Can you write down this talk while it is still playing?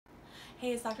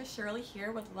Hey, it's Dr. Shirley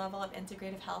here with Level Up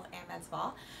Integrative Health and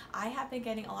MedSpa. I have been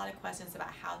getting a lot of questions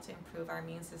about how to improve our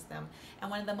immune system,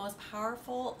 and one of the most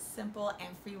powerful, simple,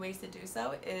 and free ways to do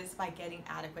so is by getting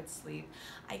adequate sleep.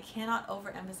 I cannot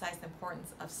overemphasize the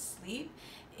importance of sleep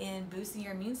in boosting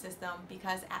your immune system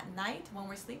because at night when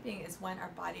we're sleeping is when our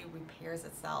body repairs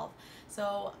itself.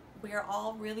 So we are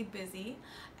all really busy,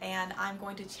 and I'm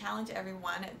going to challenge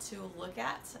everyone to look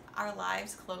at our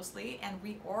lives closely and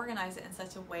reorganize it in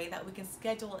such a way that we can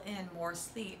schedule in more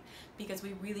sleep because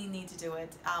we really need to do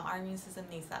it. Our immune system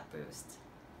needs that boost.